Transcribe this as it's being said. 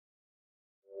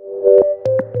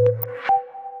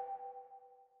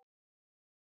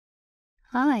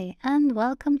Hi, and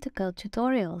welcome to Code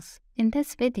Tutorials. In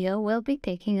this video, we'll be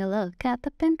taking a look at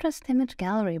the Pinterest image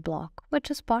gallery block, which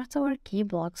is part of our key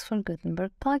blocks for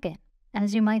Gutenberg plugin.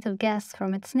 As you might have guessed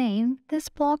from its name, this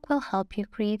block will help you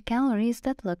create galleries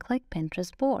that look like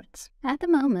Pinterest boards. At the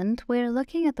moment, we're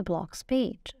looking at the blocks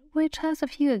page, which has a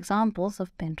few examples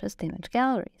of Pinterest image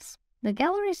galleries. The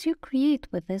galleries you create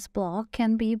with this block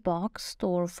can be boxed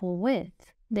or full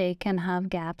width. They can have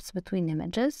gaps between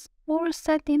images, or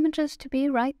set the images to be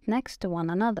right next to one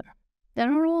another.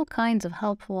 There are all kinds of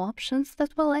helpful options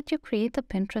that will let you create a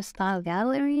Pinterest-style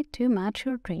gallery to match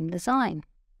your dream design.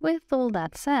 With all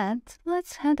that said,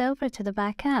 let's head over to the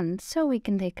back end so we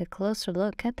can take a closer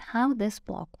look at how this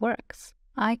block works.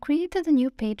 I created a new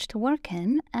page to work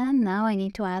in, and now I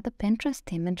need to add a Pinterest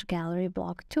image gallery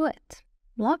block to it.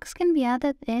 Blocks can be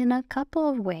added in a couple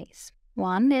of ways.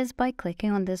 One is by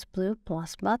clicking on this blue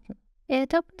plus button.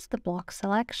 It opens the block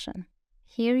selection.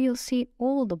 Here you'll see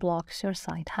all the blocks your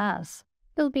site has.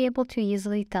 You'll be able to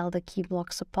easily tell the key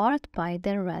blocks apart by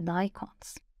their red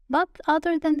icons. But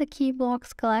other than the key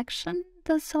blocks collection,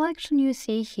 the selection you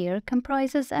see here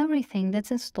comprises everything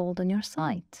that's installed on your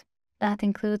site. That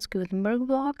includes Gutenberg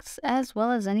blocks as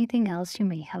well as anything else you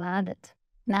may have added.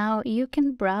 Now you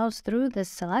can browse through this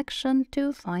selection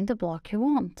to find the block you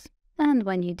want. And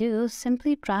when you do,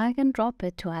 simply drag and drop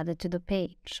it to add it to the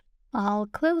page. I'll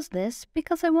close this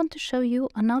because I want to show you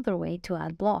another way to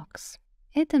add blocks.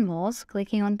 It involves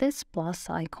clicking on this plus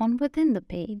icon within the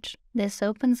page. This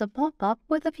opens a pop-up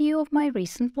with a view of my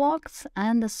recent blocks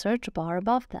and a search bar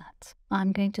above that.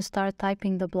 I'm going to start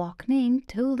typing the block name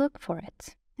to look for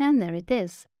it. And there it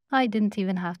is. I didn't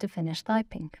even have to finish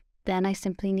typing. Then I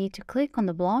simply need to click on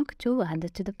the block to add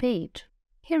it to the page.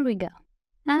 Here we go.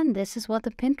 And this is what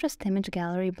the Pinterest image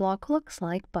gallery block looks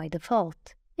like by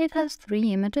default. It has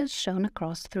 3 images shown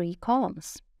across 3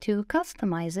 columns. To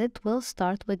customize it, we'll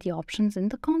start with the options in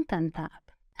the Content tab.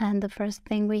 And the first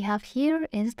thing we have here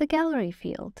is the Gallery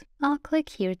field. I'll click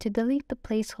here to delete the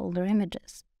placeholder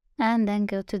images, and then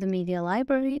go to the Media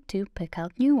Library to pick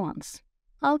out new ones.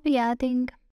 I'll be adding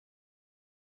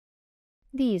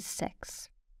these 6.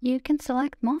 You can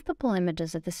select multiple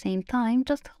images at the same time,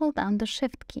 just hold down the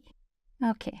Shift key.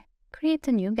 Okay, create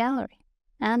a new gallery.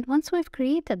 And once we've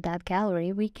created that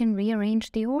gallery, we can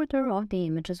rearrange the order of the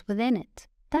images within it.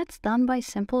 That's done by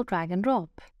simple drag and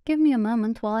drop. Give me a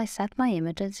moment while I set my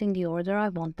images in the order I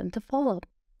want them to follow.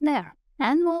 There.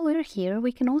 And while we're here,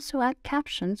 we can also add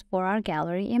captions for our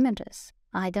gallery images.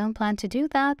 I don't plan to do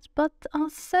that, but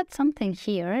I'll set something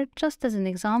here just as an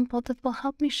example that will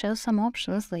help me show some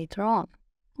options later on.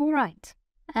 Alright,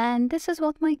 and this is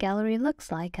what my gallery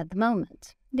looks like at the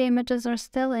moment. The images are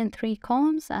still in 3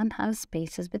 columns and have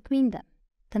spaces between them.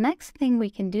 The next thing we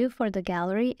can do for the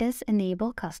gallery is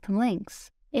enable custom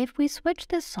links. If we switch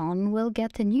this on, we'll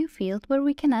get a new field where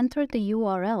we can enter the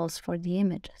URLs for the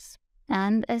images.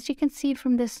 And as you can see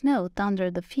from this note under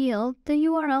the field, the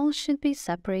URL should be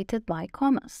separated by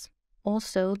commas.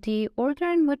 Also, the order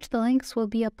in which the links will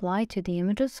be applied to the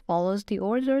images follows the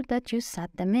order that you set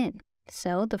them in.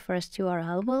 So the first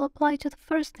URL will apply to the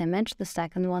first image, the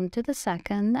second one to the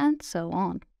second, and so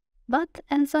on. But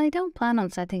as I don't plan on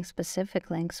setting specific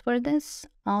links for this,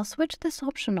 I'll switch this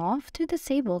option off to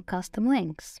disable custom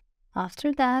links.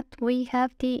 After that, we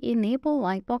have the Enable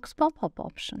Lightbox pop-up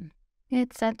option.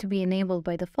 It's set to be enabled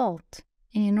by default.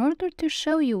 In order to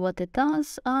show you what it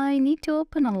does, I need to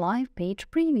open a live page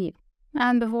preview.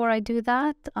 And before I do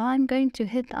that, I'm going to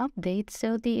hit update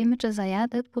so the images I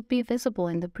added will be visible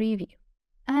in the preview.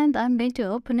 And I'm going to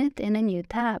open it in a new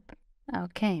tab.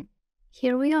 Okay,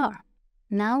 here we are.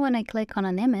 Now when I click on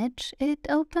an image, it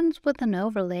opens with an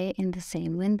overlay in the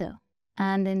same window.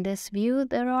 And in this view,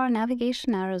 there are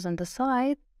navigation arrows on the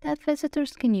side that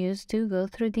visitors can use to go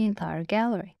through the entire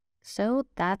gallery. So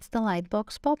that's the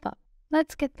Lightbox pop-up.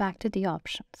 Let's get back to the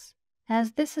options.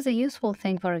 As this is a useful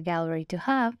thing for a gallery to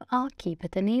have, I'll keep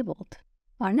it enabled.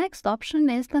 Our next option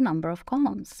is the number of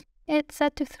columns. It's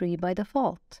set to 3 by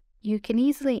default. You can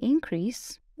easily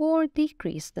increase or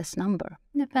decrease this number,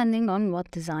 depending on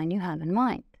what design you have in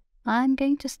mind. I'm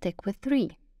going to stick with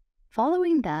 3.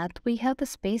 Following that, we have the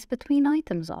space between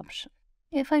items option.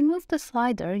 If I move the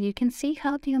slider, you can see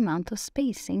how the amount of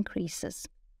space increases.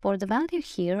 For the value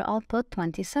here, I'll put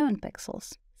 27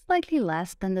 pixels. Slightly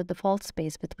less than the default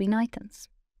space between items.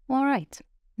 Alright,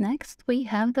 next we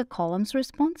have the columns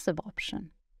responsive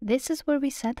option. This is where we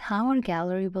set how our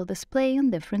gallery will display on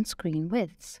different screen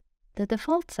widths. The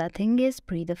default setting is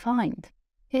predefined.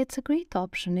 It's a great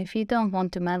option if you don't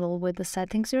want to meddle with the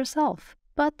settings yourself.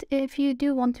 But if you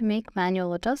do want to make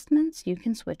manual adjustments, you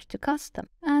can switch to custom,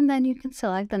 and then you can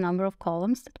select the number of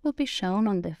columns that will be shown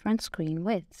on different screen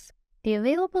widths. The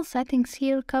available settings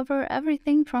here cover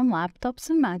everything from laptops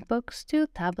and MacBooks to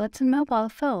tablets and mobile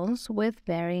phones with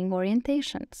varying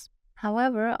orientations.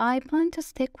 However, I plan to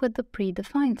stick with the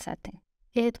predefined setting.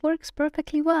 It works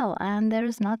perfectly well, and there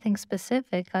is nothing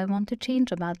specific I want to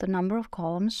change about the number of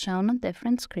columns shown on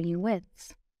different screen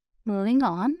widths. Moving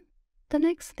on, the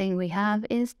next thing we have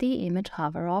is the image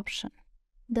hover option.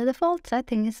 The default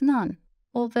setting is none,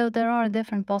 although there are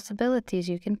different possibilities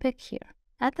you can pick here.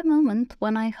 At the moment,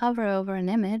 when I hover over an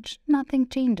image, nothing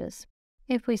changes.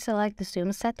 If we select the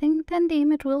zoom setting, then the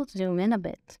image will zoom in a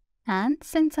bit. And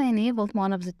since I enabled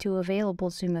one of the two available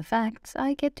zoom effects,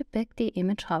 I get to pick the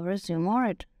image hover zoom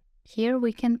origin. Here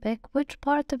we can pick which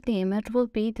part of the image will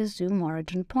be the zoom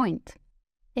origin point.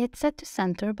 It's set to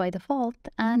center by default,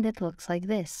 and it looks like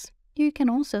this. You can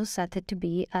also set it to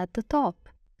be at the top,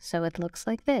 so it looks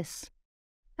like this.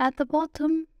 At the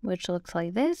bottom, which looks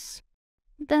like this.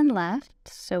 Then left,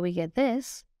 so we get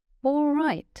this, or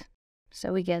right,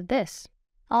 so we get this.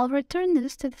 I'll return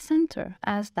this to the center,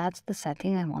 as that's the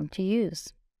setting I want to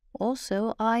use.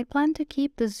 Also, I plan to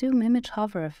keep the zoom image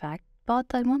hover effect, but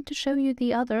I want to show you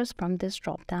the others from this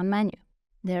drop-down menu.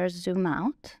 There's zoom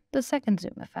out, the second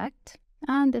zoom effect,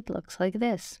 and it looks like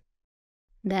this.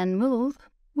 Then move,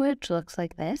 which looks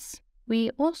like this.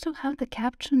 We also have the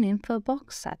caption info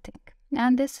box setting,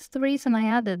 and this is the reason I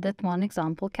added that one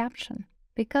example caption.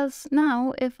 Because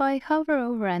now, if I hover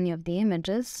over any of the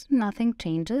images, nothing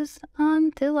changes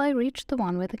until I reach the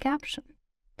one with the caption.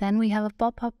 Then we have a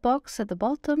pop-up box at the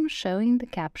bottom showing the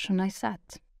caption I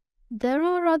set. There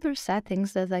are other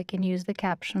settings that I can use the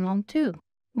caption on too.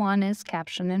 One is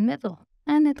caption in middle,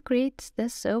 and it creates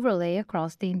this overlay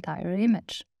across the entire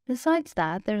image. Besides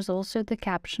that, there's also the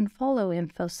caption follow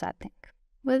info setting.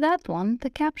 With that one, the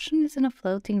caption is in a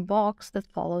floating box that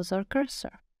follows our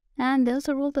cursor. And those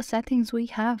are all the settings we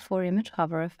have for image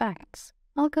hover effects.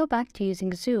 I'll go back to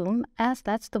using zoom, as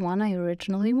that's the one I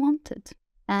originally wanted.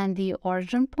 And the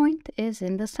origin point is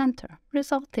in the center,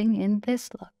 resulting in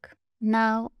this look.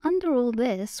 Now, under all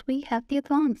this, we have the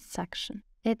advanced section.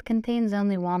 It contains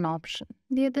only one option,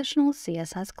 the additional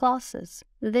CSS classes.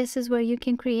 This is where you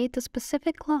can create a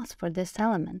specific class for this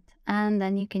element, and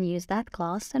then you can use that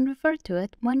class and refer to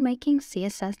it when making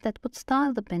CSS that would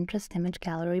style the Pinterest image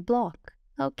gallery block.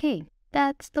 Okay,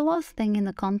 that's the last thing in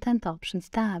the Content Options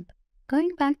tab.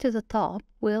 Going back to the top,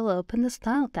 we'll open the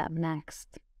Style tab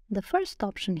next. The first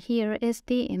option here is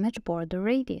the image border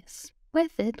radius.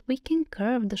 With it, we can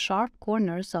curve the sharp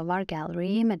corners of our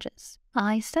gallery images.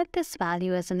 I set this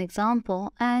value as an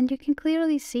example, and you can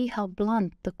clearly see how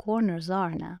blunt the corners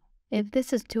are now. If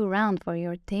this is too round for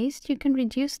your taste, you can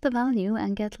reduce the value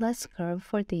and get less curve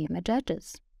for the image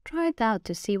edges. Try it out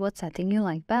to see what setting you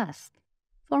like best.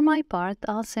 For my part,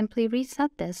 I'll simply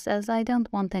reset this as I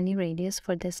don't want any radius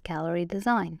for this gallery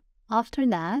design. After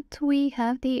that, we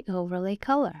have the overlay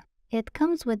color. It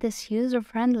comes with this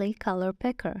user-friendly color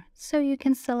picker, so you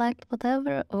can select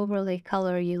whatever overlay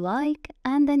color you like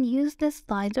and then use this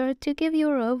slider to give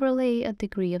your overlay a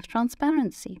degree of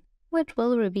transparency, which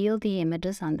will reveal the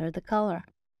images under the color.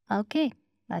 Okay,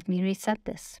 let me reset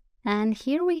this. And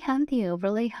here we have the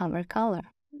overlay hover color.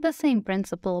 The same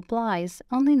principle applies,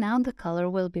 only now the color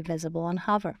will be visible on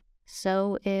hover.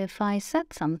 So if I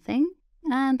set something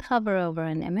and hover over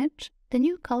an image, the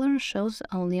new color shows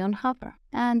only on hover.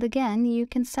 And again, you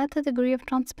can set a degree of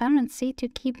transparency to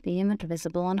keep the image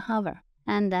visible on hover.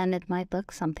 And then it might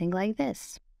look something like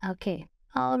this. Okay,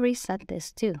 I'll reset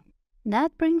this too.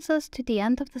 That brings us to the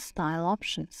end of the style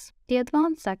options. The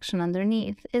advanced section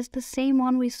underneath is the same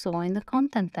one we saw in the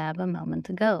Content tab a moment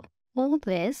ago. All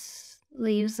this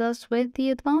leaves us with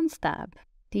the Advanced tab.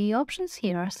 The options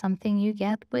here are something you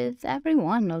get with every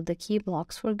one of the key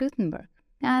blocks for Gutenberg,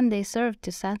 and they serve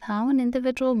to set how an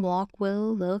individual block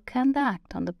will look and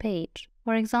act on the page.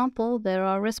 For example, there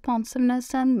are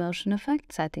responsiveness and motion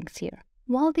effect settings here.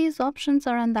 While these options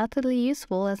are undoubtedly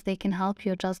useful as they can help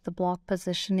you adjust the block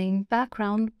positioning,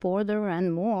 background, border,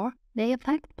 and more, they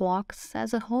affect blocks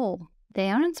as a whole. They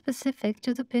aren't specific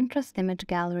to the Pinterest image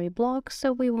gallery block,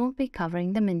 so we won't be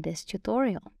covering them in this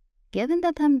tutorial. Given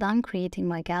that I'm done creating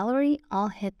my gallery, I'll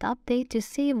hit update to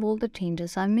save all the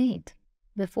changes I made.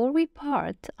 Before we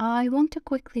part, I want to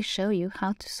quickly show you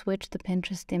how to switch the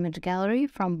Pinterest image gallery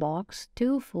from box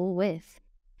to full width.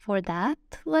 For that,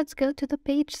 let's go to the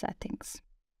page settings.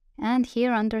 And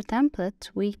here under template,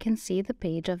 we can see the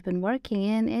page I've been working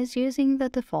in is using the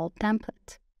default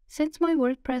template. Since my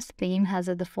WordPress theme has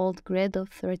a default grid of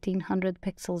 1300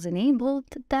 pixels enabled,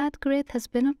 that grid has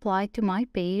been applied to my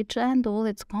page and all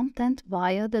its content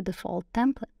via the default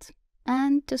template.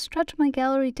 And to stretch my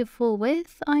gallery to full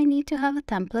width, I need to have a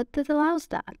template that allows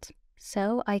that.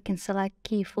 So I can select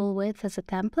Key Full Width as a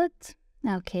template.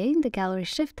 Okay, the gallery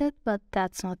shifted, but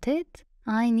that's not it.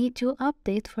 I need to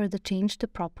update for the change to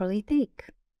properly take.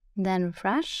 Then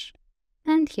refresh,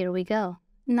 and here we go.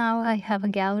 Now I have a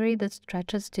gallery that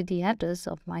stretches to the edges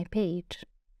of my page.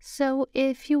 So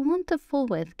if you want a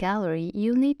full-width gallery,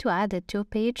 you need to add it to a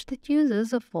page that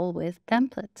uses a full-width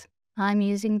template. I'm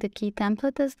using the key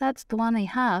template as that's the one I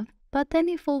have, but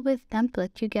any full-width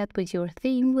template you get with your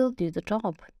theme will do the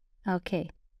job. Okay,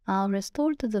 I'll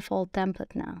restore the default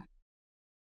template now.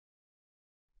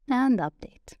 And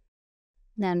update.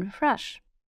 Then refresh.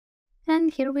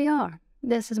 And here we are.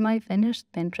 This is my finished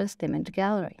Pinterest image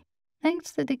gallery.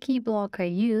 Thanks to the key block I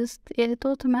used, it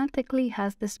automatically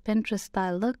has this Pinterest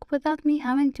style look without me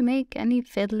having to make any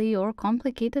fiddly or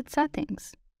complicated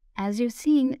settings. As you've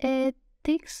seen, it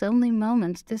takes only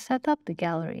moments to set up the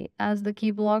gallery, as the key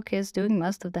block is doing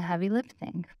most of the heavy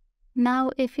lifting.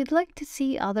 Now, if you'd like to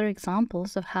see other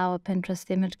examples of how a Pinterest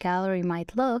image gallery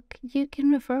might look, you can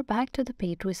refer back to the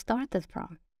page we started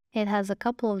from. It has a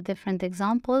couple of different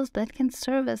examples that can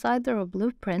serve as either a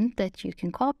blueprint that you can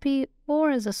copy or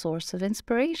as a source of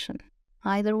inspiration.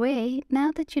 Either way,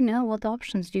 now that you know what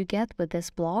options you get with this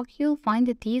blog, you'll find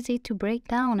it easy to break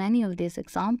down any of these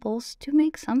examples to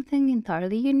make something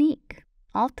entirely unique.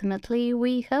 Ultimately,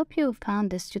 we hope you found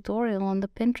this tutorial on the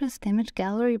Pinterest image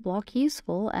gallery block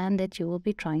useful and that you will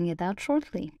be trying it out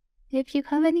shortly. If you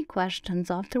have any questions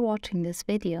after watching this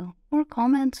video, or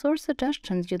comments or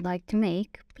suggestions you'd like to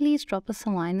make, please drop us a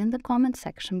line in the comment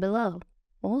section below.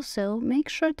 Also, make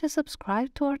sure to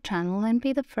subscribe to our channel and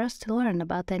be the first to learn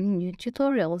about any new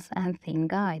tutorials and theme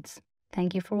guides.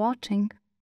 Thank you for watching.